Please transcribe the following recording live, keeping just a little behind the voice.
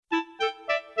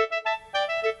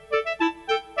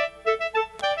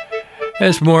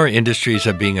As more industries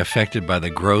are being affected by the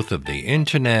growth of the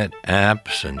internet,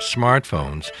 apps, and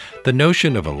smartphones, the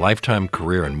notion of a lifetime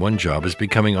career in one job is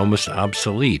becoming almost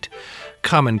obsolete.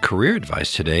 Common career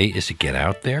advice today is to get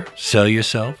out there, sell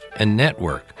yourself, and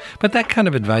network. But that kind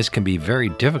of advice can be very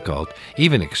difficult,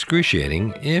 even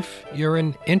excruciating, if you're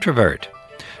an introvert.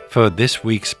 For this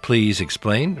week's Please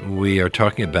Explain, we are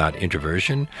talking about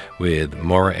introversion with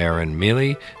Maura Aaron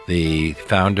Mealy, the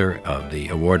founder of the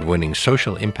award-winning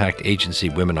social impact agency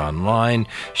Women Online.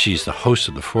 She's the host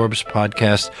of the Forbes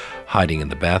podcast, Hiding in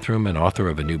the Bathroom, and author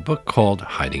of a new book called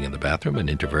Hiding in the Bathroom, an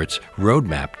Introvert's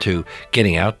Roadmap to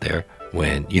Getting Out There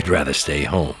When You'd Rather Stay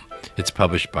Home. It's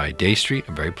published by Day Street.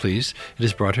 I'm very pleased it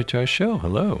has brought her to our show.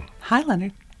 Hello. Hi,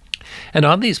 Leonard. And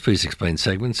on these Please Explain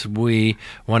segments, we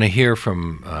want to hear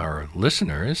from our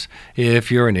listeners.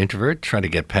 If you're an introvert, try to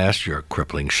get past your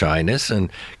crippling shyness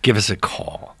and give us a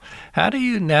call. How do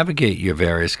you navigate your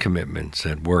various commitments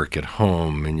at work, at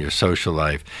home, in your social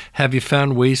life? Have you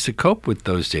found ways to cope with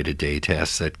those day-to-day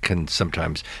tasks that can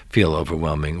sometimes feel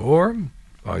overwhelming? Or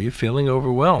are you feeling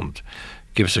overwhelmed?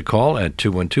 Give us a call at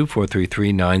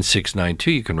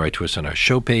 212-433-9692. You can write to us on our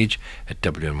show page at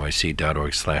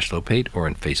wnyc.org/Lopate or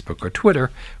on Facebook or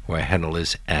Twitter, where our handle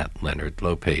is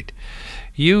 @LeonardLopate.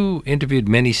 You interviewed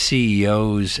many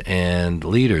CEOs and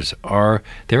leaders. Are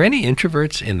there any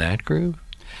introverts in that group?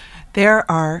 There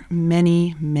are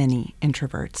many, many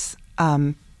introverts.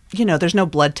 There's no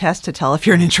blood test to tell if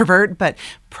you're an introvert, but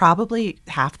probably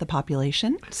half the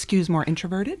population skews more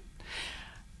introverted.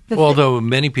 Although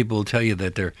many people will tell you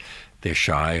that they're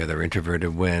shy or they're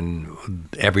introverted when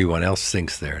everyone else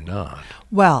thinks they're not.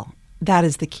 Well, that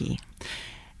is the key.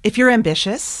 If you're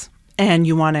ambitious and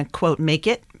you want to, quote, make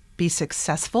it, be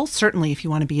successful, certainly if you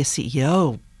want to be a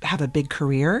CEO, have a big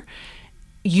career,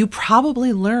 you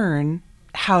probably learn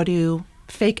how to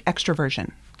fake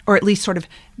extroversion, or at least sort of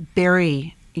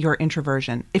bury your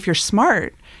introversion. If you're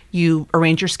smart, you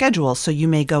arrange your schedule. So you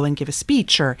may go and give a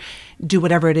speech or do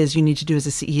whatever it is you need to do as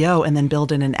a CEO and then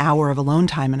build in an hour of alone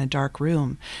time in a dark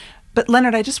room. But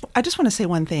Leonard, I just want to say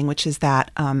one thing, which is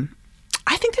that I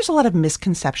think there's a lot of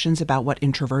misconceptions about what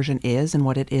introversion is and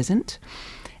what it isn't.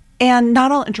 And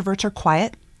not all introverts are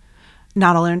quiet.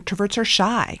 Not all introverts are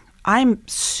shy. I'm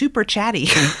super chatty.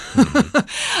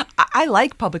 I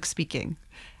like public speaking,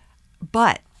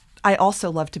 but I also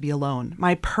love to be alone.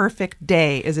 My perfect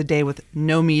day is a day with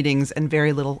no meetings and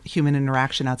very little human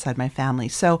interaction outside my family.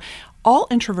 So all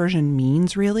introversion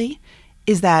means really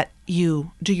is that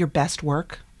you do your best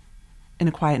work in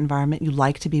a quiet environment. You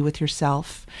like to be with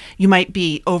yourself. You might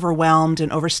be overwhelmed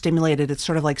and overstimulated. It's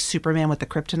sort of like Superman with the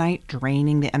kryptonite,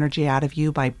 draining the energy out of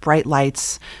you by bright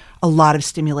lights, a lot of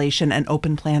stimulation, an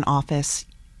open plan office.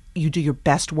 You do your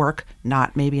best work,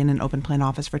 not maybe in an open plan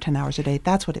office for 10 hours a day.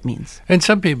 That's what it means. And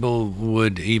some people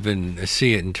would even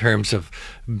see it in terms of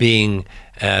being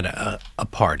at a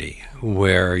party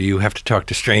where you have to talk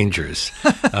to strangers.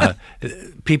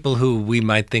 People who we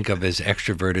might think of as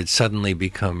extroverted suddenly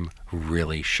become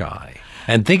really shy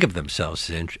and think of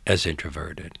themselves as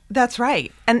introverted. That's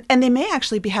right. And they may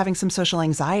actually be having some social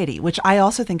anxiety, which I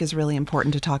also think is really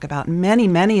important to talk about.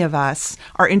 Many of us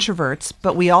are introverts,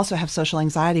 but we also have social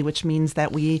anxiety, which means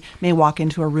that we may walk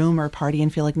into a room or a party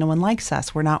and feel like no one likes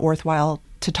us. We're not worthwhile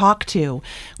to talk to.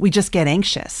 We just get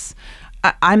anxious.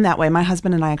 I'm that way. My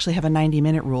husband and I actually have a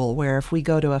 90-minute rule where if we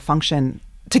go to a function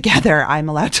together, I'm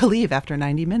allowed to leave after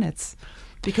 90 minutes.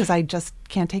 Because I just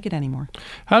can't take it anymore.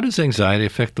 How does anxiety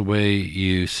affect the way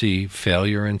you see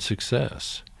failure and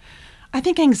success? I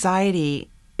think anxiety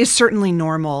is certainly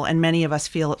normal, and many of us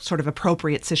feel sort of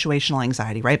appropriate situational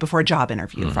anxiety, right, before a job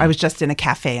interview. Mm-hmm. I was just in a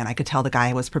cafe, and I could tell the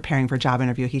guy was preparing for a job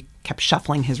interview. He kept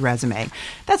shuffling his resume.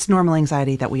 That's normal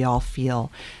anxiety that we all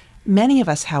feel. Many of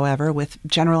us, however, with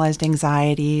generalized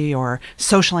anxiety or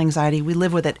social anxiety, we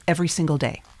live with it every single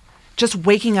day. Just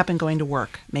waking up and going to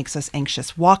work makes us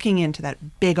anxious. Walking into that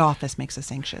big office makes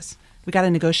us anxious. We got to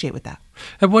negotiate with that.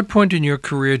 At what point in your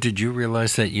career did you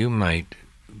realize that you might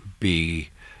be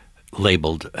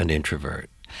labeled an introvert?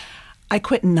 I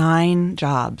quit 9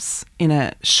 jobs in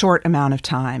a short amount of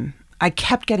time. I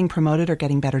kept getting promoted or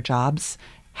getting better jobs,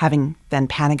 having then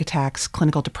panic attacks,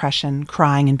 clinical depression,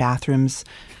 crying in bathrooms,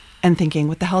 and thinking,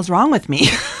 what the hell's wrong with me?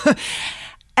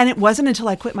 And it wasn't until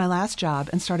I quit my last job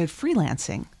and started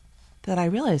freelancing that I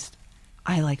realized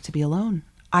I like to be alone.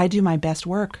 I do my best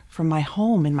work from my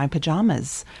home in my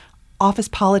pajamas. Office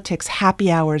politics, happy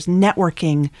hours,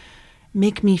 networking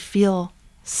make me feel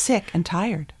sick and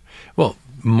tired. Well,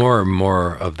 more and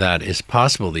more of that is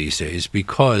possible these days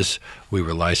because we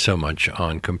rely so much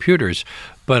on computers.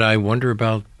 But I wonder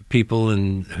about people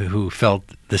who felt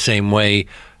the same way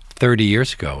 30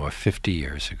 years ago or 50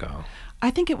 years ago. I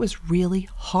think it was really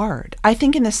hard. I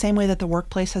think in the same way that the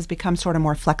workplace has become sort of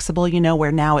more flexible,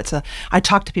 where now I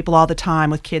talk to people all the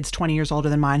time with kids 20 years older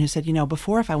than mine who said,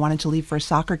 before if I wanted to leave for a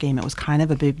soccer game, it was kind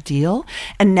of a big deal.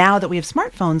 And now that we have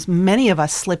smartphones, many of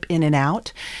us slip in and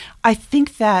out. I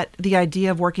think that the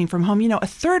idea of working from home, a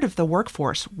third of the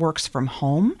workforce works from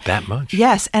home. That much?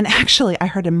 Yes. And actually, I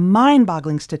heard a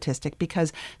mind-boggling statistic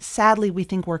because sadly, we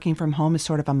think working from home is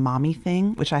sort of a mommy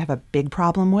thing, which I have a big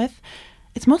problem with.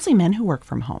 It's mostly men who work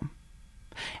from home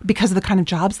because of the kind of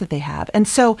jobs that they have. And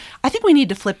so I think we need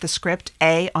to flip the script,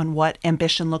 on what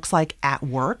ambition looks like at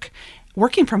work.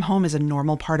 Working from home is a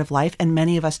normal part of life, and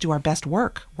many of us do our best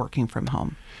work working from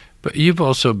home. But you've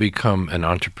also become an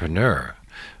entrepreneur.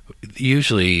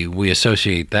 Usually we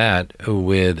associate that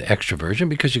with extroversion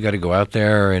because you got to go out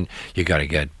there and you got to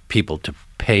get people to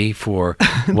pay for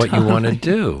what you want to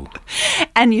do.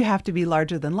 And you have to be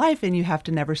larger than life, and you have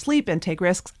to never sleep and take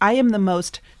risks. I am the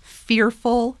most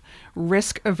fearful,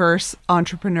 risk-averse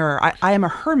entrepreneur. I am a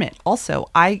hermit also.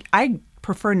 I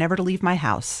prefer never to leave my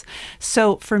house.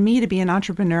 So for me to be an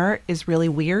entrepreneur is really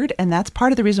weird, and that's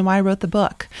part of the reason why I wrote the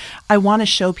book. I want to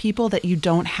show people that you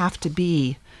don't have to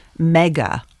be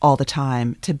mega all the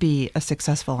time to be a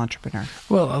successful entrepreneur.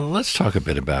 Well, let's talk a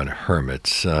bit about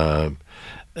hermits. How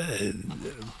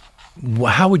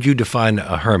would you define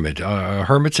a hermit? Are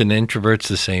hermits and introverts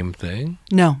the same thing?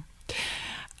 No.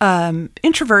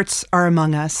 Introverts are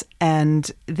among us, and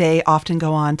they often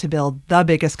go on to build the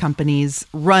biggest companies,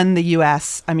 run the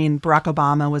U.S. I mean, Barack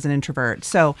Obama was an introvert.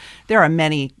 So there are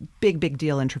many big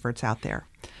deal introverts out there.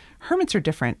 Hermits are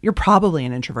different. You're probably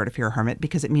an introvert if you're a hermit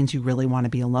because it means you really want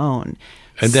to be alone.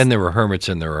 And then there are hermits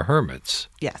and there are hermits.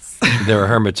 Yes. There are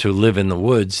hermits who live in the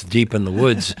woods, deep in the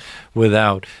woods,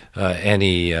 without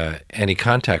any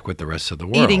contact with the rest of the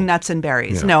world. Eating nuts and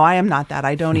berries. Yeah. No, I am not that.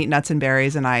 I don't eat nuts and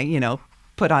berries, and I,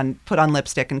 put on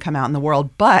lipstick and come out in the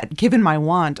world. But given my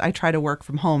want, I try to work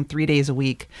from home 3 days a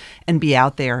week and be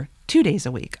out there 2 days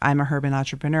a week. I'm a hermit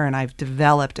entrepreneur, and I've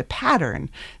developed a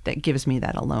pattern that gives me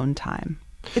that alone time.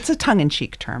 It's a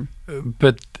tongue-in-cheek term.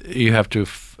 But you have to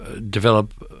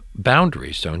develop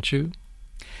boundaries, don't you?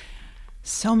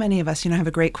 So many of us, I have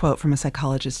a great quote from a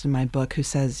psychologist in my book who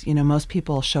says, most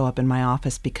people show up in my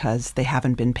office because they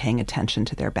haven't been paying attention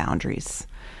to their boundaries.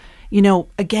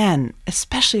 Again,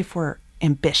 especially if we're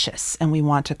ambitious and we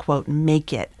want to, quote,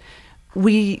 make it,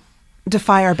 we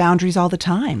defy our boundaries all the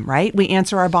time, right? We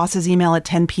answer our boss's email at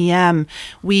 10 p.m.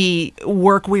 We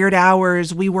work weird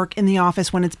hours. We work in the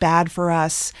office when it's bad for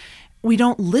us. We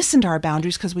don't listen to our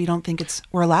boundaries because we don't think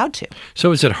we're allowed to.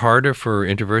 So is it harder for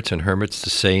introverts and hermits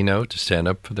to say no, to stand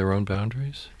up for their own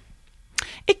boundaries?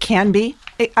 It can be.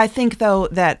 I think, though,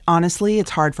 that honestly,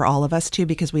 it's hard for all of us too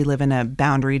because we live in a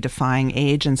boundary-defying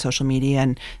age, and social media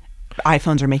and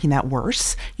iPhones are making that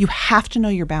worse. You have to know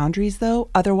your boundaries, though.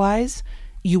 Otherwise,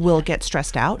 you will get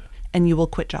stressed out and you will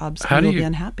quit jobs and you'll be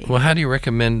unhappy. Well, how do you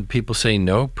recommend people say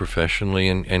no professionally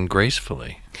and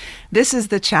gracefully? This is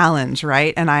the challenge,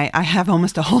 right? And I have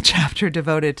almost a whole chapter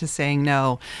devoted to saying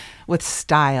no with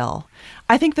style.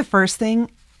 I think the first thing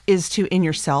is to, in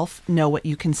yourself, know what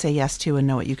you can say yes to and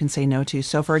know what you can say no to.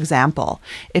 So, for example,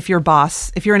 if you're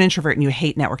an introvert and you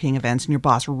hate networking events and your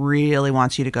boss really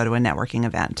wants you to go to a networking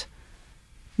event,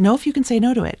 know if you can say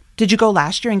no to it. Did you go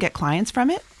last year and get clients from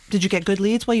it? Did you get good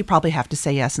leads? Well, you probably have to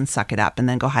say yes and suck it up and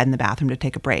then go hide in the bathroom to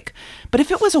take a break. But if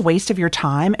it was a waste of your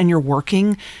time and you're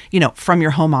working, from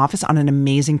your home office on an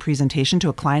amazing presentation to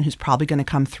a client who's probably going to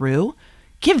come through,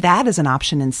 give that as an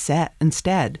option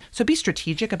instead. So be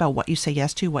strategic about what you say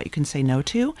yes to, what you can say no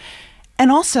to.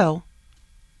 And also,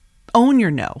 own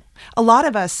your no. A lot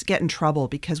of us get in trouble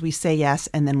because we say yes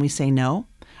and then we say no.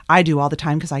 I do all the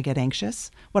time because I get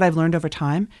anxious. What I've learned over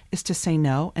time is to say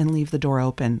no and leave the door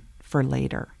open for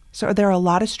later. So there are a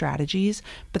lot of strategies,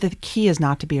 but the key is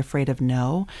not to be afraid of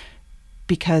no,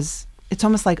 because it's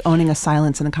almost like owning a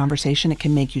silence in a conversation. It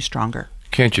can make you stronger.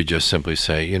 Can't you just simply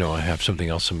say, I have something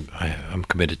else I'm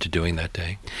committed to doing that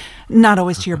day? Not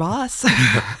always to your boss.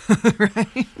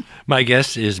 Right? My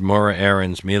guest is Maura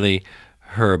Aarons-Mele.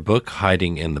 Her book,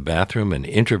 Hiding in the Bathroom, An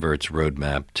Introvert's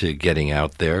Roadmap to Getting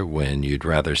Out There When You'd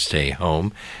Rather Stay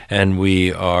Home. And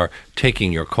we are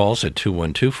taking your calls at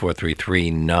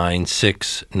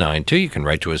 212-433-9692. You can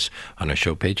write to us on our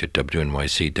show page at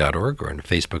wnyc.org or on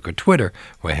Facebook or Twitter.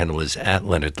 My handle is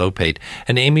 @LeonardLopate.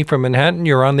 And Amy from Manhattan,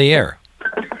 you're on the air.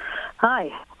 Hi.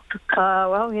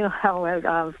 Well, how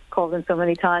I've called in so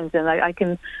many times, and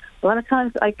a lot of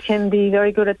times I can be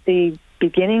very good at the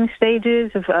beginning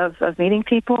stages of meeting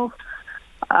people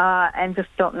and just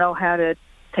don't know how to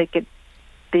take it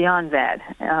beyond that,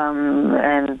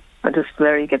 and I just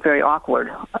get very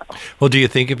awkward. Well, do you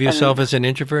think of yourself as an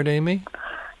introvert, Amy?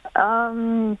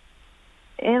 In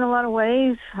a lot of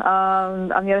ways. On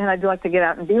the other hand, I do like to get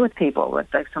out and be with people, but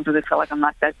sometimes I feel like I'm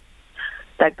not that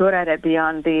good at it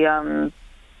beyond the,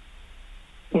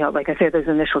 like I said, those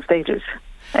initial stages.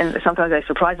 And sometimes I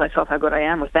surprise myself how good I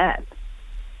am with that.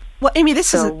 Well, Amy,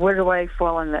 where do I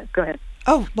fall in that? Go ahead.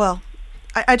 Oh, well,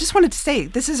 I just wanted to say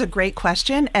this is a great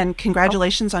question, and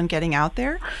congratulations on getting out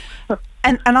there.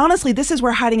 And honestly, this is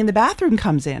where hiding in the bathroom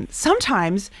comes in.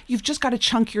 Sometimes you've just got to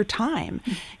chunk your time.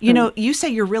 You say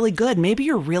you're really good. Maybe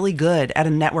you're really good at a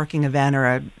networking event or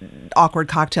a awkward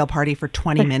cocktail party for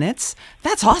 20 minutes.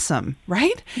 That's awesome,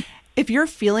 right? If you're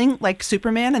feeling like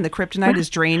Superman and the kryptonite is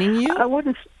draining you. I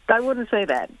wouldn't say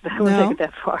that. I wouldn't take it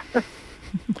that far.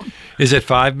 Is it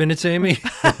 5 minutes, Amy?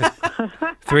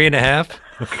 3.5?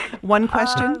 One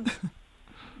question?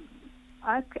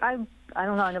 I don't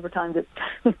know. I never timed it.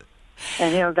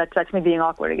 And, that's me being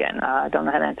awkward again. I don't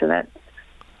know how to answer that.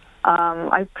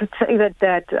 I could say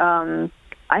that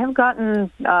I have gotten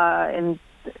in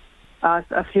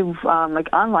a few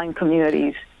online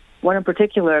communities. One in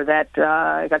particular that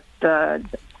I got.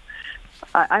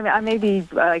 I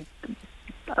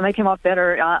may come off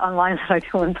better online than I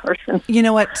do in person. You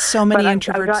know what? So many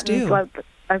introverts do.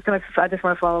 I just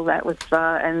want to follow that with.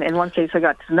 And in one case, I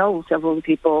got to know several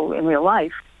people in real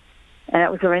life. And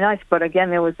that was very nice. But again,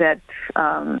 there was that,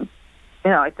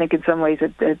 I think in some ways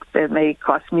it may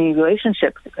cost me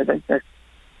relationships because I just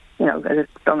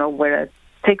don't know where to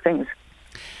take things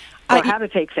or how to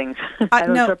take things. I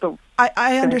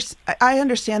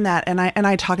understand that. And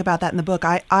I talk about that in the book.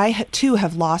 I too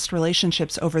have lost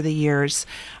relationships over the years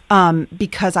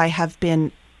because I have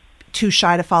been too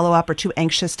shy to follow up or too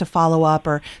anxious to follow up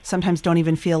or sometimes don't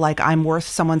even feel like I'm worth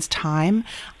someone's time.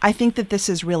 I think that this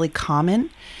is really common.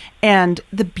 And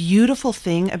the beautiful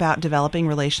thing about developing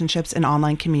relationships in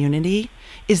online community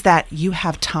is that you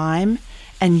have time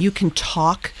and you can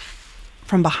talk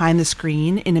from behind the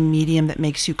screen in a medium that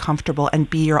makes you comfortable and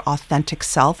be your authentic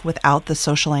self without the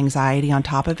social anxiety on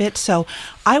top of it. So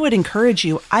I would encourage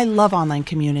you, I love online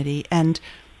community, and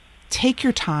take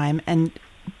your time and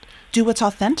do what's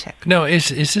authentic. No, is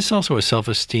this also a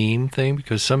self-esteem thing?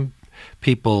 Because some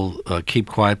people keep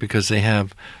quiet because they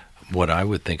have what I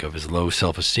would think of as low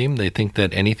self-esteem. They think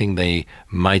that anything they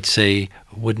might say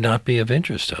would not be of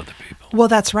interest to other people. Well,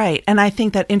 that's right. And I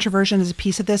think that introversion is a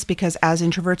piece of this because as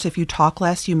introverts, if you talk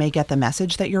less, you may get the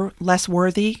message that you're less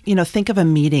worthy. Think of a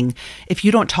meeting. If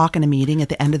you don't talk in a meeting, at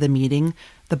the end of the meeting,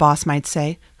 the boss might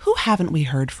say, "Who haven't we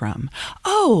heard from?"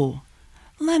 "Oh,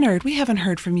 Leonard, we haven't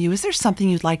heard from you. Is there something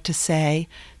you'd like to say?"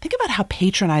 Think about how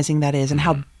patronizing that is and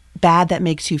how bad that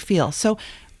makes you feel. So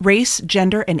race,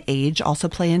 gender, and age also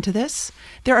play into this.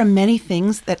 There are many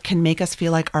things that can make us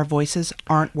feel like our voices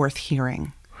aren't worth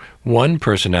hearing. One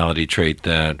personality trait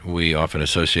that we often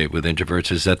associate with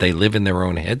introverts is that they live in their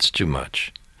own heads too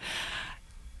much.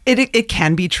 It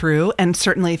can be true, and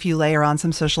certainly if you layer on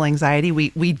some social anxiety,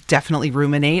 we definitely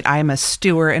ruminate. I am a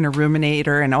stewer and a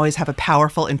ruminator and always have a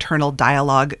powerful internal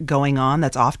dialogue going on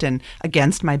that's often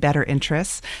against my better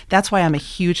interests. That's why I'm a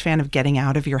huge fan of getting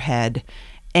out of your head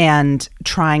and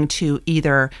trying to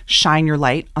either shine your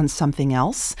light on something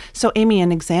else. So, Amy,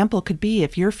 an example could be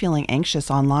if you're feeling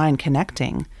anxious online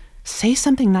connecting, say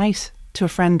something nice to a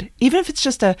friend, even if it's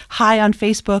just a hi on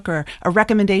Facebook or a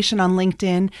recommendation on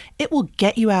LinkedIn. It will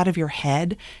get you out of your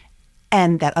head,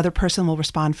 and that other person will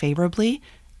respond favorably.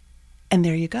 And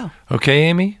there you go. Okay,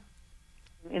 Amy?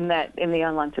 In the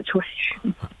online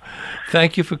situation.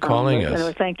 Thank you for calling us.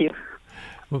 Anyway, thank you.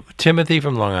 Timothy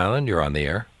from Long Island, you're on the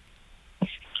air.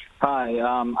 Hi,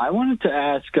 I wanted to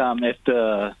ask if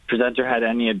the presenter had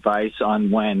any advice on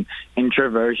when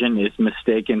introversion is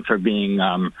mistaken for being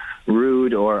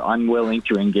rude or unwilling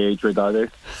to engage with others.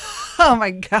 Oh,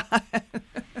 my God.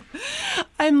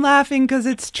 I'm laughing because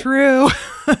it's true.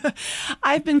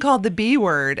 I've been called the B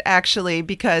word, actually,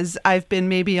 because I've been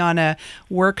maybe on a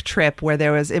work trip where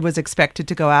it was expected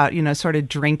to go out, sort of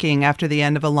drinking after the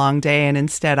end of a long day. And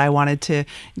instead I wanted to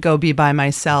go be by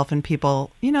myself. And people,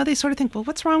 they sort of think, well,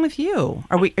 what's wrong with you?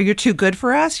 Are you too good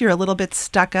for us? You're a little bit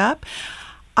stuck up.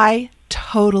 I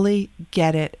totally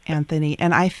get it, Anthony.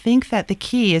 And I think that the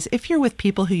key is if you're with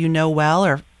people who you know well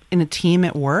or in a team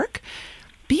at work,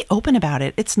 be open about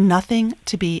it. It's nothing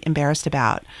to be embarrassed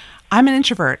about. I'm an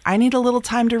introvert. I need a little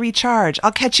time to recharge.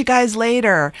 I'll catch you guys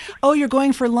later. Oh, you're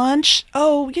going for lunch?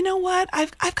 Oh, you know what?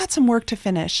 I've got some work to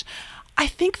finish. I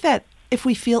think that if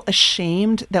we feel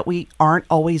ashamed that we aren't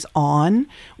always on,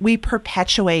 we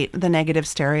perpetuate the negative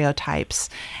stereotypes.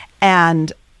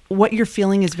 And what you're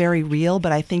feeling is very real,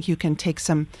 but I think you can take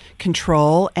some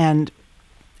control and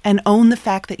own the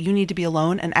fact that you need to be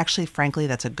alone. And actually, frankly,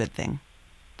 that's a good thing.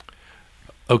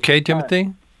 Okay,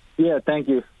 Timothy? Yeah, thank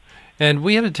you. And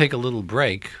we had to take a little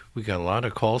break. We got a lot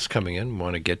of calls coming in. We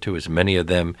want to get to as many of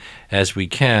them as we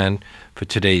can for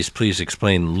today's Please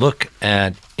Explain look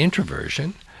at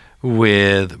introversion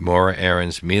with Maura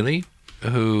Ahrens-Mealy,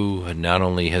 who not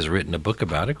only has written a book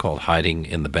about it called Hiding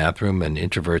in the Bathroom, an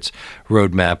Introvert's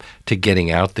Roadmap to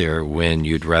Getting Out There When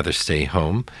You'd Rather Stay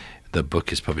Home. The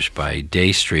book is published by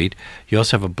Day Street. You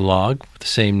also have a blog with the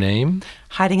same name.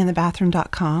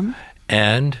 hidinginthebathroom.com.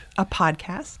 And a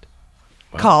podcast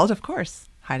called, of course,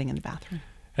 Hiding in the Bathroom.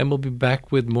 And we'll be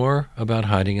back with more about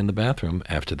hiding in the bathroom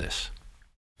after this.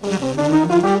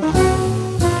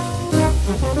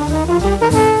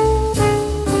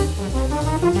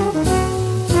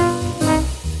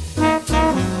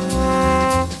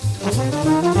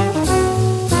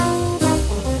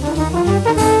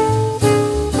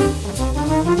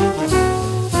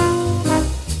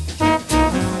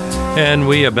 And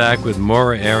we are back with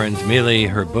Maura Ahrens-Mealy,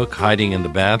 her book, Hiding in the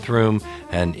Bathroom,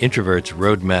 an Introvert's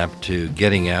Roadmap to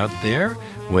Getting Out There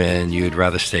When You'd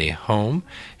Rather Stay Home.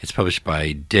 It's published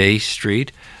by Day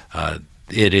Street.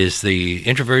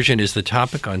 Introversion is the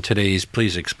topic on today's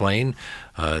Please Explain,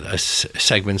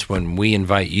 segments when we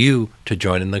invite you to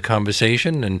join in the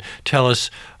conversation and tell us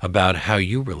about how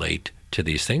you relate to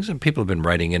these things. And people have been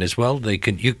writing in as well. You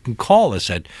can call us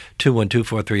at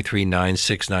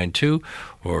 212-433-9692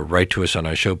 or write to us on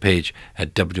our show page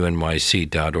at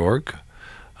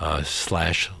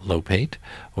wnyc.org/Lopate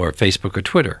or Facebook or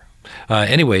Twitter.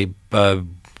 Anyway,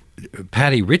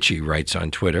 Patty Ritchie writes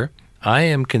on Twitter, I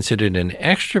am considered an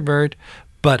extrovert,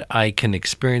 but I can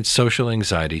experience social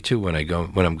anxiety too when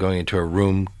I'm going into a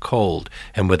room cold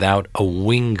and without a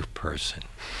wing person.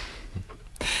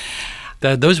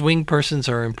 Those wing persons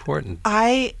are important.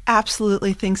 I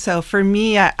absolutely think so. For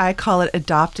me, I call it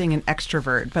adopting an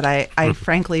extrovert. But I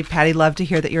frankly, Patty, love to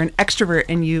hear that you're an extrovert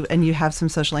and you have some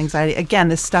social anxiety. Again,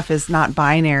 this stuff is not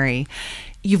binary.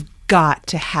 You've got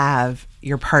to have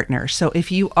your partner. So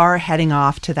if you are heading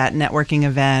off to that networking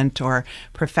event or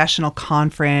professional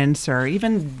conference or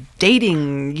even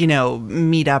dating,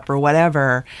 meetup or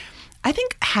whatever, I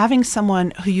think having someone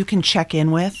who you can check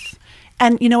in with.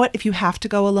 And you know what? If you have to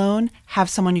go alone, have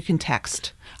someone you can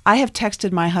text. I have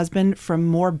texted my husband from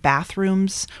more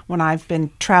bathrooms when I've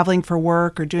been traveling for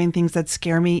work or doing things that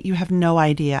scare me. You have no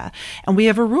idea. And we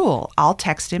have a rule. I'll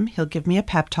text him. He'll give me a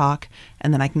pep talk,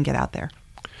 and then I can get out there.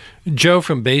 Joe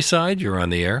from Bayside, you're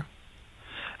on the air.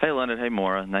 Hey, Leonard. Hey,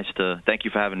 Maura. Thank you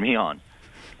for having me on.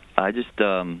 I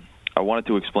wanted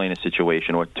to explain a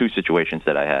situation or two situations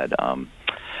that I had.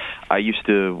 I used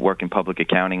to work in public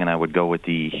accounting, and I would go with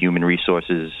the human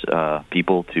resources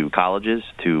people to colleges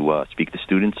to speak to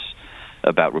students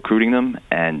about recruiting them.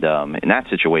 And in that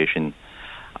situation,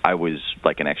 I was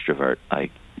like an extrovert. I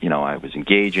was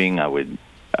engaging. I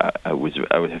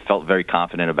felt very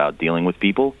confident about dealing with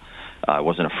people. I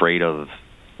wasn't afraid of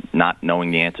not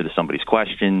knowing the answer to somebody's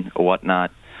question or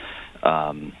whatnot.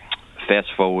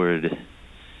 Fast forward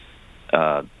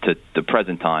to the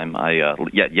present time,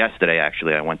 yesterday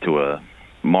actually, I went to a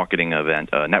marketing event,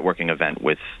 a networking event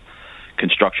with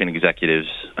construction executives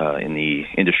in the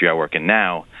industry I work in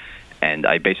now, and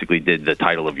I basically did the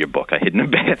title of your book. I hid in the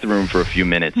bathroom for a few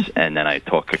minutes, and then I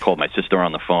called my sister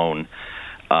on the phone.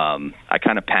 I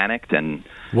kind of panicked, and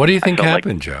what do you think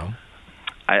happened, Joe?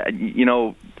 I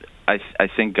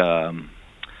think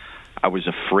I was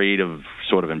afraid of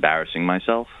sort of embarrassing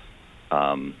myself.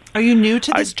 Are you new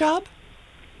to this job?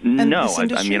 No,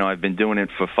 I've been doing it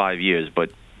for 5 years,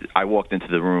 but I walked into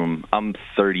the room. I'm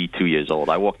 32 years old.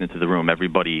 I walked into the room.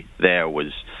 Everybody there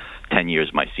was 10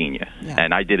 years my senior,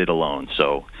 and I did it alone.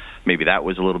 So maybe that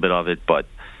was a little bit of it. But,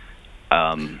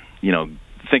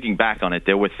 thinking back on it,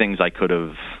 there were things I could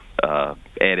have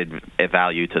added a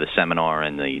value to the seminar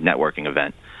and the networking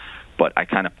event, but I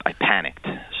panicked.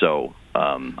 So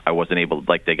I wasn't able,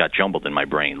 they got jumbled in my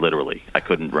brain, literally. I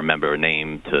couldn't remember a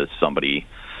name to somebody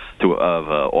of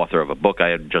an author of a book I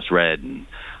had just read, and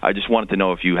I just wanted to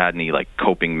know if you had any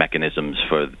coping mechanisms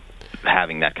for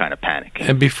having that kind of panic.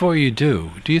 And before you do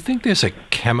you think there's a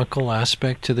chemical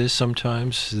aspect to this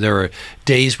sometimes? There are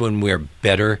days when we're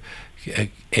better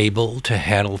able to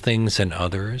handle things than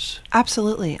others?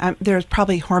 Absolutely. There's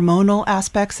probably hormonal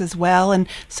aspects as well, and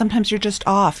sometimes you're just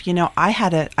off. I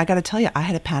got to tell you, I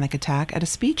had a panic attack at a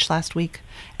speech last week,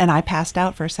 and I passed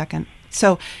out for a second.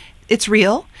 So it's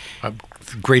real. I'm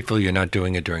grateful you're not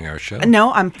doing it during our show.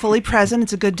 No, I'm fully present.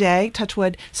 It's a good day. Touch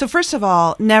wood. So first of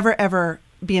all, never, ever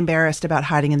be embarrassed about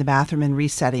hiding in the bathroom and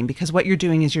resetting, because what you're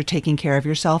doing is you're taking care of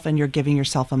yourself and you're giving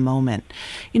yourself a moment.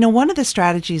 One of the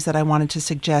strategies that I wanted to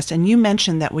suggest, and you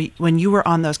mentioned that when you were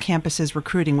on those campuses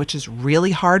recruiting, which is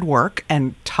really hard work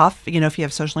and tough, if you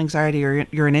have social anxiety or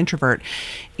you're an introvert,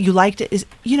 you liked it,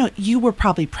 you were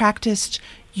probably practiced,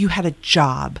 you had a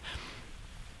job.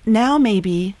 Now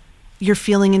maybe you're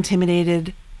feeling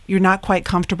intimidated, you're not quite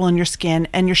comfortable in your skin,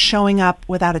 and you're showing up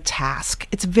without a task.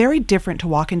 It's very different to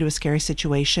walk into a scary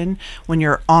situation when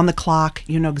you're on the clock,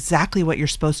 you know exactly what you're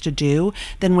supposed to do,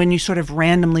 than when you sort of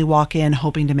randomly walk in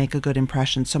hoping to make a good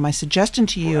impression. So my suggestion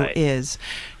to you is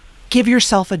give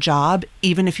yourself a job,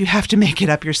 even if you have to make it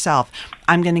up yourself.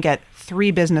 I'm going to get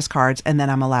 3 business cards and then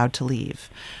I'm allowed to leave.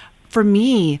 For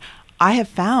me, I have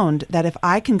found that if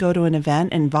I can go to an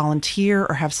event and volunteer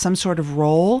or have some sort of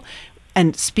role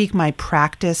and speak my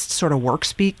practiced sort of work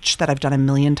speech that I've done a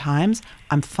million times,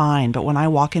 I'm fine. But when I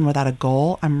walk in without a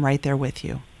goal, I'm right there with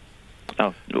you.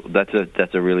 Oh, that's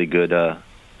a really good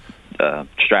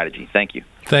strategy. Thank you.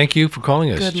 Thank you for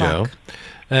calling us, Good Joe. luck.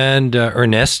 And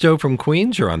Ernesto from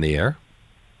Queens, you're on the air.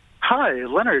 Hi,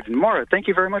 Leonard and Maura. Thank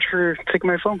you very much for taking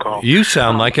my phone call. You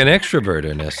sound like an extrovert,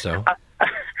 Ernesto.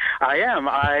 I am.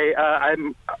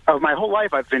 I'm my whole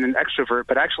life I've been an extrovert,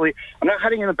 but actually I'm not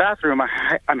hiding in the bathroom.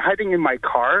 I'm hiding in my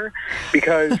car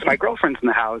because my girlfriend's in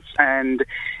the house, and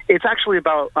it's actually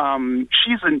about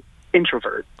she's an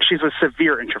introvert. She's a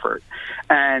severe introvert,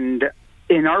 and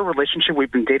in our relationship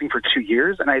we've been dating for 2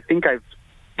 years, and I think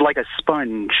like a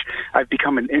sponge, I've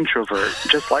become an introvert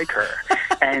just like her.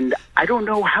 And I don't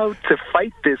know how to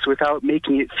fight this without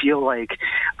making it feel like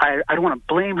I don't want to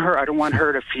blame her. I don't want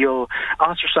her to feel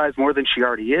ostracized more than she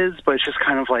already is, but it's just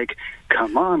kind of like,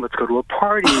 come on, let's go to a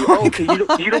party. Oh, okay,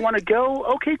 you don't want to go?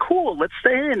 Okay, cool. Let's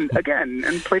stay in again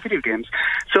and play video games.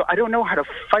 So I don't know how to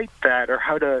fight that or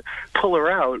how to pull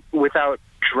her out without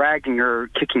dragging her,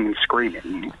 kicking and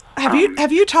screaming.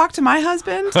 Have you talked to my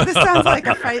husband? This sounds like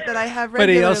a fight that I have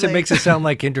regularly. But he also makes it sound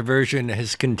like introversion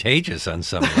is contagious on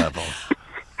some level.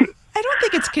 I don't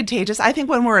think it's contagious. I think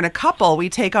when we're in a couple, we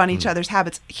take on each other's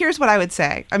habits. Here's what I would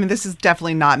say. I mean, this is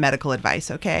definitely not medical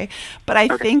advice, okay? But I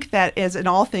think that as in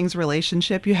all things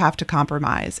relationship, you have to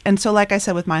compromise. And so like I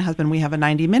said with my husband, we have a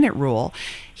 90-minute rule.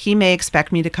 He may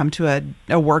expect me to come to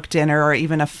a work dinner or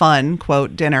even a fun,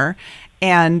 quote, dinner,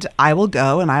 and I will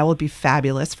go and I will be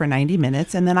fabulous for 90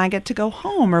 minutes and then I get to go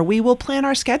home, or we will plan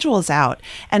our schedules out.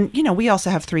 And, we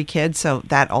also have 3 kids, so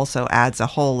that also adds a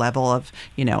whole level of,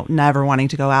 never wanting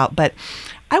to go out. But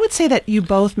I would say that you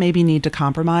both maybe need to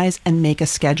compromise and make a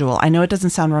schedule. I know it doesn't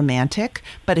sound romantic,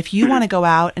 but if you want to go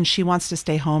out and she wants to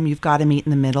stay home, you've got to meet in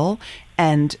the middle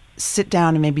and sit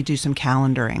down and maybe do some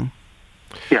calendaring.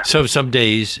 Yeah. So some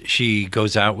days she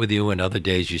goes out with you and other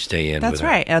days you stay in with her. That's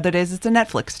right. Other days it's a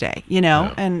Netflix day,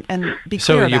 and be clear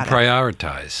So about you it.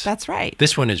 prioritize. That's right.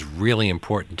 This one is really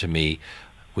important to me.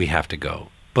 We have to go.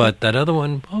 But that other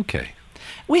one, okay.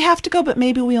 We have to go, but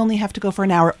maybe we only have to go for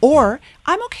an hour. Or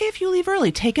I'm okay if you leave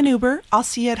early. Take an Uber. I'll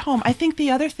see you at home. I think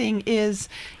the other thing is,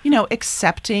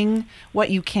 accepting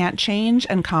what you can't change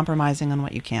and compromising on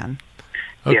what you can.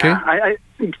 Okay. Yeah, I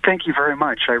thank you very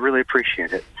much. I really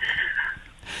appreciate it.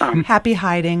 Happy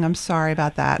hiding. I'm sorry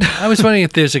about that. I was wondering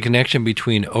if there's a connection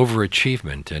between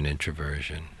overachievement and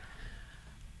introversion.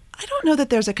 I don't know that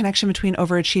there's a connection between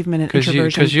overachievement and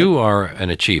introversion. Because you are an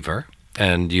achiever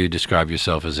and you describe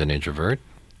yourself as an introvert.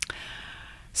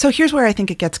 So here's where I think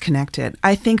it gets connected.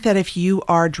 I think that if you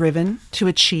are driven to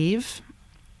achieve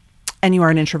and you are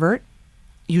an introvert,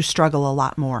 you struggle a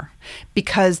lot more,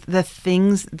 because the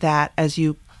things that as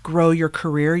you grow your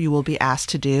career, you will be asked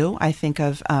to do. I think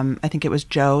it was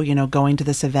Joe, going to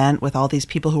this event with all these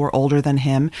people who are older than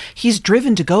him. He's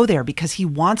driven to go there because he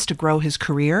wants to grow his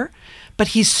career, but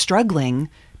he's struggling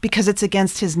because it's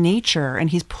against his nature and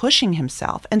he's pushing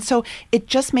himself. And so it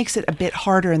just makes it a bit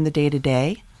harder in the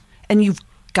day-to-day, and you've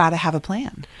got to have a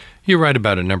plan. You write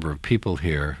about a number of people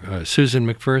here. Susan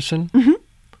McPherson? Mm-hmm.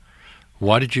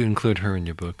 Why did you include her in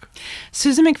your book?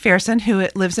 Susan McPherson, who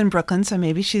lives in Brooklyn, so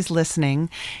maybe she's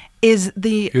listening, is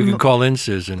the... You can call in,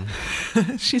 Susan.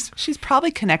 She's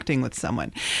probably connecting with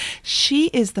someone. She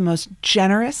is the most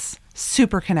generous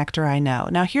super connector I know.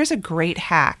 Now, here's a great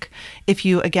hack if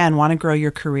you, again, want to grow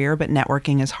your career, but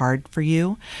networking is hard for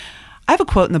you. I have a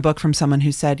quote in the book from someone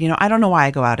who said, I don't know why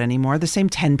I go out anymore. The same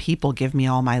 10 people give me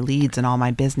all my leads and all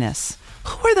my business.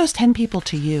 Who are those 10 people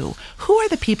to you? Who are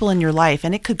the people in your life?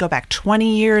 And it could go back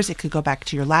 20 years. It could go back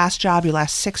to your last job, your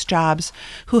last 6 jobs,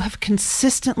 who have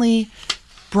consistently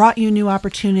brought you new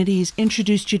opportunities,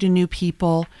 introduced you to new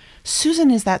people.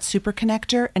 Susan is that super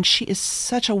connector, and she is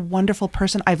such a wonderful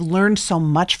person. I've learned so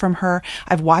much from her.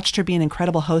 I've watched her be an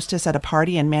incredible hostess at a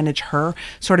party and manage her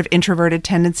sort of introverted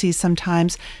tendencies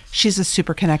sometimes. She's a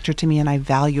super connector to me, and I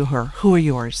value her. Who are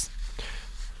yours?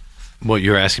 Well,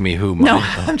 you're asking me who? No,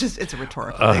 it's a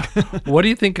rhetorical thing. What do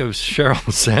you think of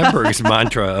Sheryl Sandberg's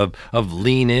mantra of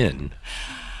lean in?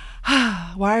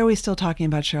 Why are we still talking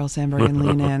about Sheryl Sandberg and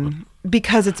lean in?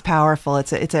 Because it's powerful.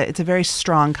 It's a very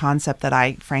strong concept that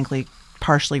I frankly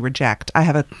partially reject. I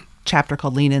have a chapter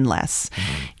called Lean In Less.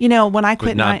 When I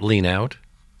quit, But not lean out.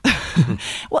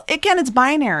 Well, again, it's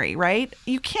binary, right?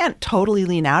 You can't totally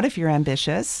lean out if you're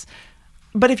ambitious,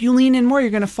 but if you lean in more, you're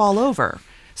going to fall over.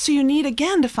 So you need,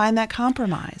 again, to find that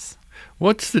compromise.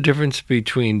 What's the difference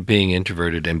between being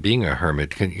introverted and being a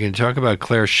hermit? Can you talk about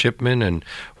Claire Shipman and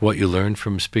what you learned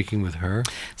from speaking with her?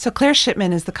 So Claire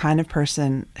Shipman is the kind of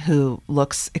person who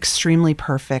looks extremely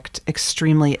perfect,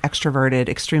 extremely extroverted,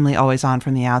 extremely always on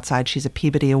from the outside. She's a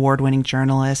Peabody Award-winning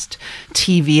journalist,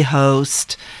 TV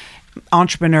host,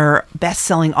 entrepreneur,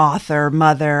 best-selling author,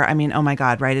 mother. I mean, oh my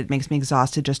God, right? It makes me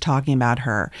exhausted just talking about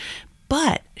her.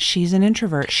 But she's an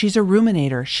introvert. She's a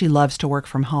ruminator. She loves to work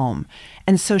from home.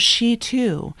 And so she,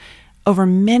 too, over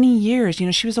many years,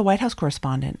 she was a White House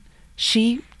correspondent.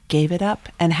 She gave it up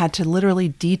and had to literally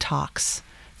detox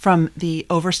from the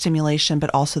overstimulation, but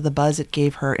also the buzz it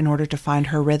gave her in order to find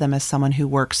her rhythm as someone who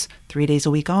works 3 days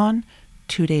a week on,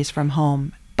 2 days from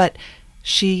home. But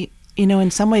she,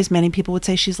 in some ways, many people would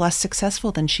say she's less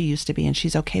successful than she used to be, and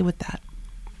she's okay with that.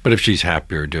 But if she's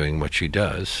happier doing what she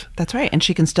does. That's right. And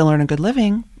she can still earn a good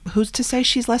living. Who's to say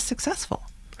she's less successful?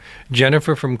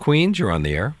 Jennifer from Queens, you're on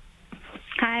the air.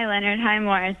 Hi, Leonard. Hi,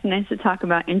 Morris. Nice to talk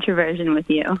about introversion with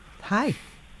you. Hi.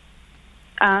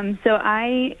 So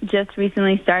I just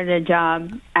recently started a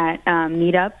job at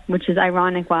Meetup, which is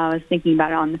ironic while I was thinking about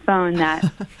it on the phone, that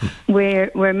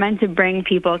we're meant to bring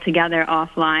people together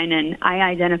offline, and I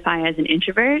identify as an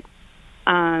introvert.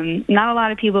 Not a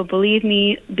lot of people believe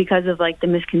me because of the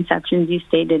misconceptions you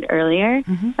stated earlier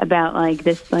about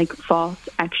this false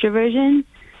extroversion.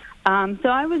 So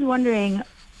I was wondering,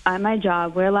 at my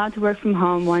job, we're allowed to work from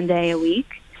home 1 day a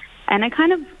week, and I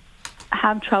kind of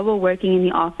have trouble working in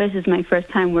the office. It's my first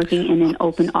time working in an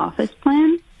open office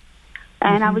plan,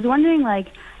 and I was wondering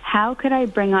how could I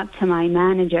bring up to my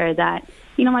manager that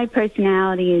my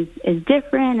personality is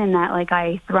different and that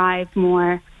I thrive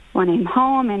more when I'm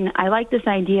home, and I like this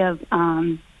idea of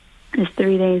this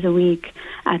 3 days a week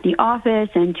at the office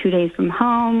and 2 days from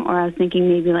home, or I was thinking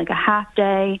maybe a half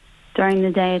day during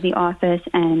the day at the office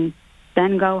and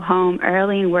then go home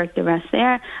early and work the rest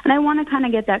there. And I want to kind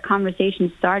of get that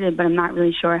conversation started, but I'm not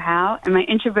really sure how. And my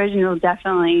introversion will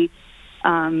definitely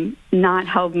not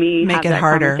help me make have it that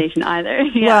harder. Conversation either.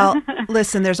 Yeah. Well,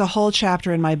 listen, there's a whole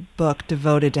chapter in my book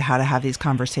devoted to how to have these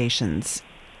conversations.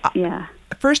 Yeah.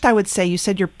 First, I would say you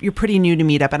said you're pretty new to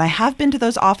Meetup, and I have been to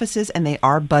those offices, and they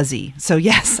are buzzy. So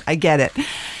yes, I get it.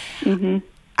 Mm-hmm.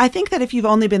 I think that if you've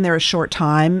only been there a short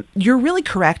time, you're really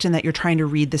correct in that you're trying to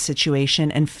read the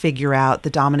situation and figure out the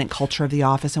dominant culture of the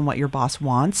office and what your boss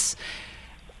wants.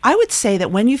 I would say that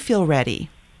when you feel ready,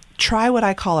 try what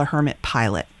I call a hermit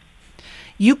pilot.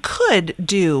 You could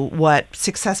do what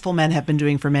successful men have been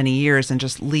doing for many years and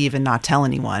just leave and not tell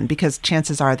anyone, because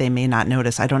chances are they may not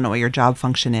notice. I don't know what your job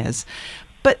function is.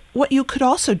 But what you could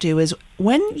also do is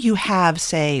when you have,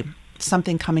 say,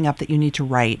 something coming up that you need to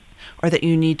write or that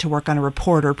you need to work on a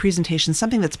report or a presentation,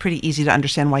 something that's pretty easy to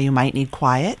understand why you might need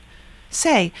quiet,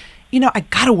 say, I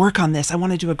got to work on this. I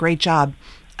want to do a great job.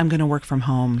 I'm going to work from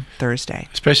home Thursday.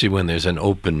 Especially when there's an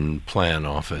open plan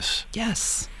office.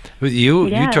 Yes. You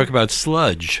talk about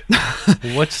sludge.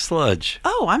 What's sludge?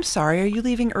 Oh, I'm sorry. Are you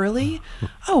leaving early?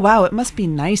 Oh, wow. It must be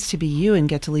nice to be you and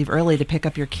get to leave early to pick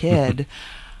up your kid.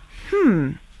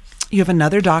 You have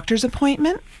another doctor's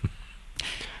appointment?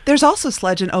 There's also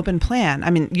sludge in open plan.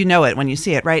 I mean, you know it when you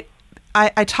see it, right?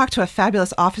 I talked to a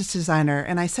fabulous office designer,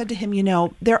 and I said to him,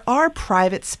 there are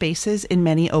private spaces in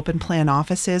many open plan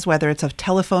offices, whether it's a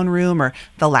telephone room or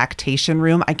the lactation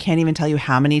room. I can't even tell you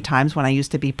how many times when I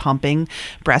used to be pumping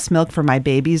breast milk for my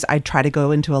babies, I'd try to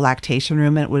go into a lactation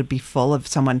room and it would be full of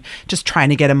someone just trying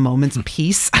to get a moment's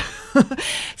peace.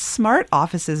 Smart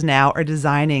offices now are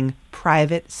designing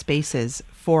private spaces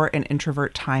for an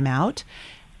introvert timeout,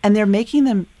 and they're making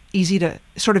them easy to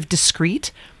sort of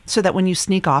discreet, so that when you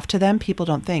sneak off to them, people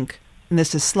don't think, and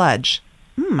this is sludge.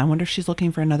 I wonder if she's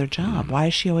looking for another job. Why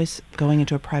is she always going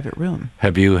into a private room?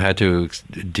 Have you had to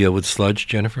deal with sludge,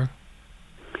 Jennifer?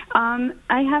 I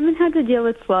haven't had to deal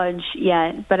with sludge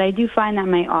yet, but I do find that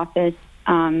my office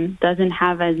doesn't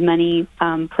have as many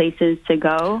places to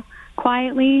go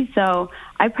quietly. So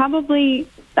I probably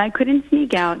I couldn't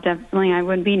sneak out. Definitely, I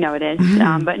would be noticed.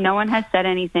 But no one has said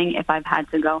anything if I've had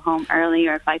to go home early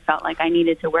or if I felt like I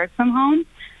needed to work from home.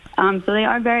 So they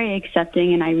are very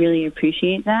accepting, and I really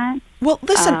appreciate that. Well,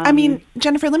 listen, I mean,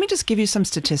 Jennifer, let me just give you some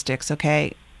statistics,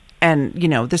 okay? And,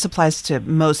 this applies to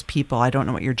most people. I don't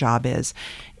know what your job is.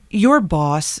 Your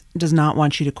boss does not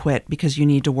want you to quit because you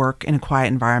need to work in a quiet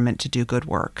environment to do good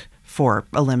work for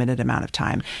a limited amount of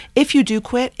time. If you do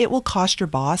quit, it will cost your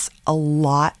boss a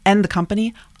lot, and the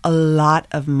company a lot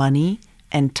of money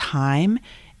and time.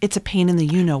 It's a pain in the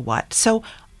you-know-what. So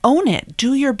own it.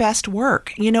 Do your best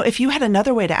work. If you had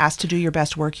another way to ask to do your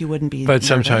best work, you wouldn't be But nervous.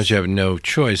 sometimes you have no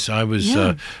choice. I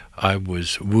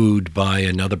was wooed by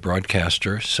another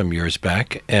broadcaster some years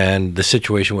back, and the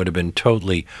situation would have been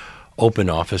totally open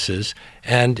offices.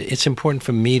 And it's important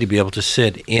for me to be able to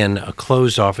sit in a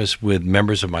closed office with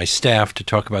members of my staff to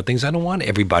talk about things. I don't want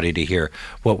everybody to hear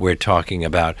what we're talking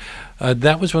about.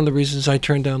 That was one of the reasons I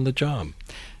turned down the job.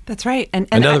 That's right. And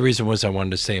another reason was I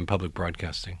wanted to stay in public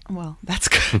broadcasting. Well, that's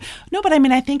good. No, but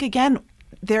I think, again,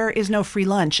 there is no free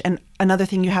lunch. And another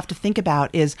thing you have to think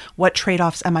about is what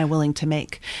trade-offs am I willing to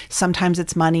make? Sometimes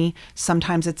it's money.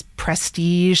 Sometimes it's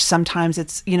prestige. Sometimes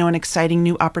it's, an exciting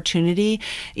new opportunity.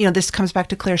 This comes back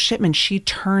to Claire Shipman. She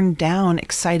turned down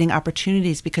exciting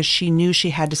opportunities because she knew she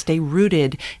had to stay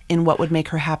rooted in what would make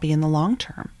her happy in the long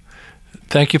term.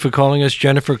 Thank you for calling us,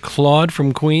 Jennifer. Claude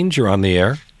from Queens, you're on the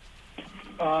air.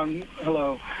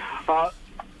 Hello.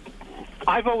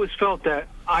 I've always felt that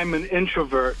I'm an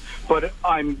introvert, but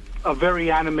I'm a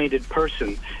very animated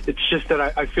person. It's just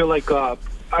that I feel like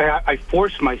I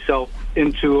force myself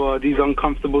into these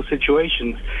uncomfortable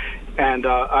situations, and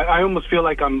I almost feel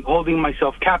like I'm holding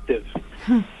myself captive,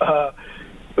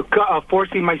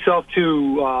 forcing myself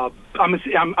to.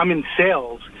 I'm in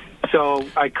sales, so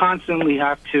I constantly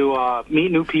have to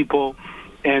meet new people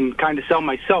and kind of sell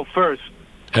myself first.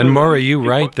 And Maura, you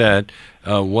write that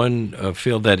one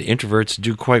field that introverts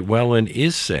do quite well in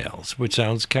is sales, which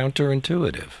sounds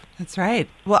counterintuitive. That's right.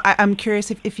 Well, I'm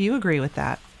curious if you agree with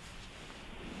that,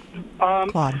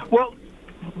 Claude. Well,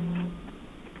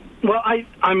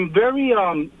 I'm very.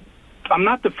 I'm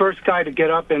not the first guy to get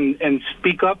up and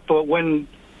speak up, but when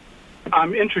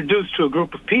I'm introduced to a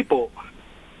group of people,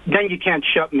 then you can't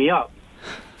shut me up.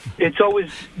 It's always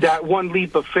that one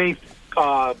leap of faith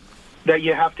that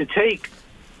you have to take.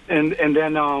 And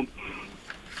then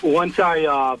once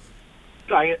I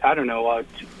don't know,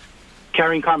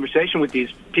 carrying conversation with these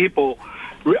people,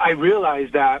 I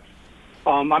realize that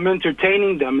I'm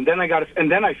entertaining them, and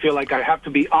then I feel like I have to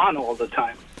be on all the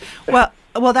time. Well,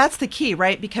 that's the key,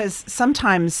 right? Because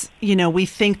sometimes, we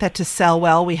think that to sell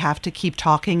well, we have to keep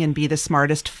talking and be the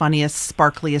smartest, funniest,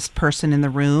 sparkliest person in the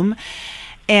room,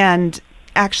 and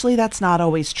actually, that's not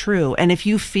always true. And if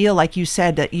you feel, like you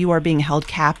said, that you are being held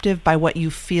captive by what you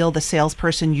feel the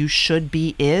salesperson you should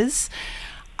be is,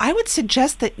 I would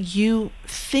suggest that you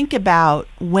think about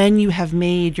when you have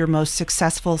made your most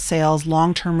successful sales,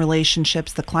 long-term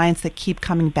relationships, the clients that keep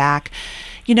coming back.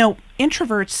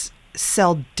 Introverts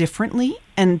sell differently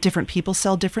and different people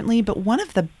sell differently, but one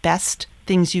of the best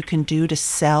things you can do to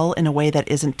sell in a way that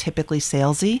isn't typically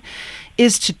salesy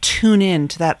is to tune in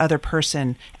to that other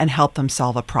person and help them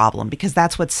solve a problem, because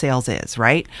that's what sales is,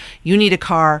 right? You need a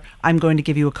car, I'm going to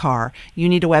give you a car. You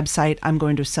need a website, I'm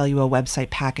going to sell you a website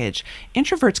package.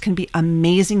 Introverts can be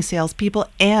amazing salespeople,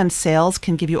 and sales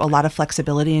can give you a lot of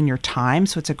flexibility in your time,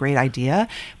 so it's a great idea.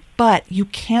 But you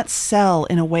can't sell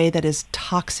in a way that is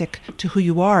toxic to who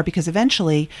you are, because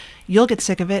eventually you'll get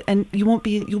sick of it and you'll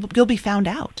be found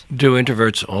out. Do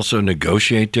introverts also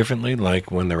negotiate differently, like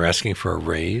when they're asking for a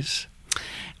raise?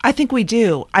 I think we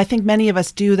do. I think many of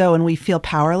us do, though, and we feel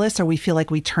powerless, or we feel like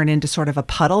we turn into sort of a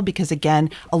puddle because, again,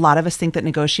 a lot of us think that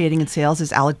negotiating in sales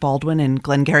is Alec Baldwin and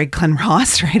Glengarry Glen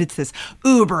Ross, right? It's this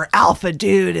uber alpha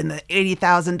dude in the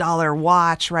 $80,000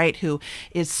 watch, right, who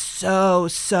is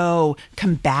so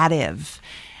combative.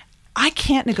 I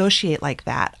can't negotiate like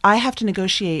that. I have to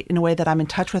negotiate in a way that I'm in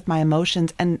touch with my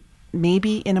emotions and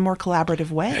maybe in a more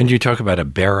collaborative way. And you talk about a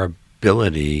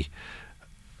bearability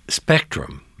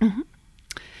spectrum. Mm-hmm.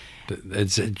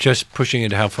 It's just pushing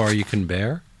it how far you can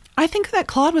bear? I think that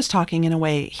Claude was talking in a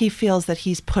way. He feels that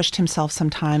he's pushed himself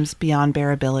sometimes beyond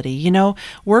bearability.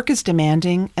 Work is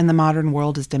demanding, and the modern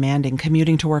world is demanding.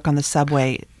 Commuting to work on the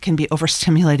subway can be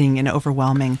overstimulating and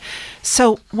overwhelming.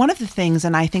 So one of the things,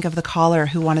 and I think of the caller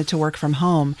who wanted to work from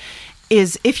home,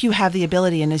 is if you have the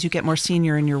ability, and as you get more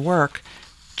senior in your work,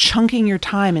 chunking your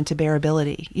time into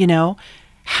bearability.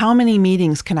 How many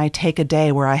meetings can I take a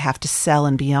day where I have to sell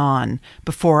and be on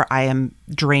before I am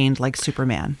drained like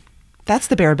Superman? That's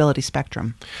the bearability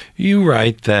spectrum. You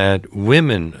write that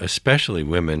women, especially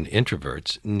women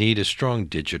introverts, need a strong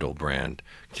digital brand.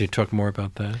 Can you talk more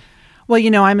about that? Well,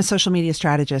 you know, I'm a social media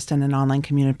strategist and an online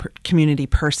community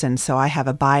person, so I have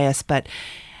a bias. But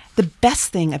the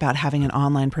best thing about having an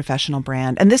online professional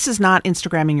brand, and this is not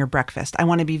Instagramming your breakfast. I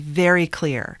want to be very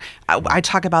clear. I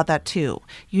talk about that too.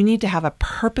 You need to have a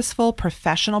purposeful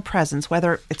professional presence,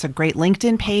 whether it's a great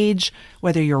LinkedIn page,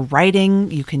 whether you're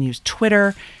writing, you can use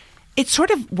Twitter. It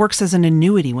sort of works as an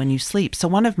annuity when you sleep. So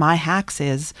one of my hacks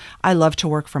is I love to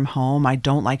work from home. I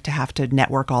don't like to have to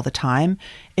network all the time.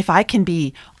 If I can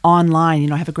be online, you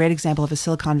know, I have a great example of a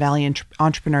Silicon Valley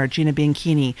entrepreneur, Gina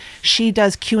Bianchini. She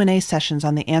does Q&A sessions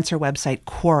on the Answer website,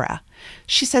 Quora.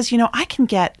 She says, you know, I can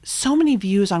get so many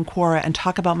views on Quora and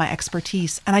talk about my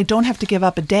expertise, and I don't have to give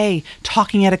up a day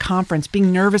talking at a conference,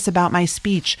 being nervous about my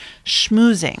speech,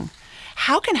 schmoozing.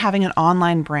 How can having an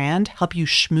online brand help you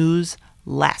schmooze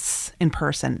less in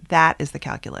person? That is the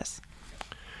calculus.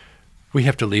 We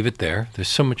have to leave it there. There's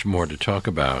so much more to talk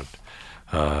about.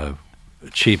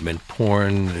 Achievement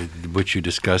porn, which you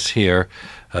discuss here,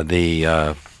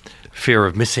 the fear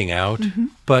of missing out. Mm-hmm.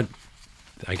 But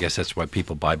I guess that's why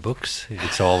people buy books.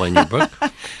 It's all in your book,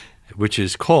 which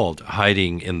is called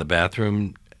Hiding in the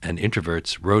Bathroom, an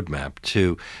Introvert's Roadmap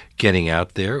to Getting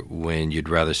Out There When You'd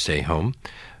Rather Stay Home.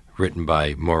 Written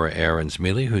by Maura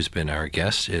Aarons-Mealy, who's been our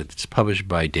guest. It's published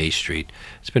by Day Street.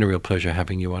 It's been a real pleasure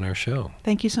having you on our show.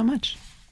 Thank you so much.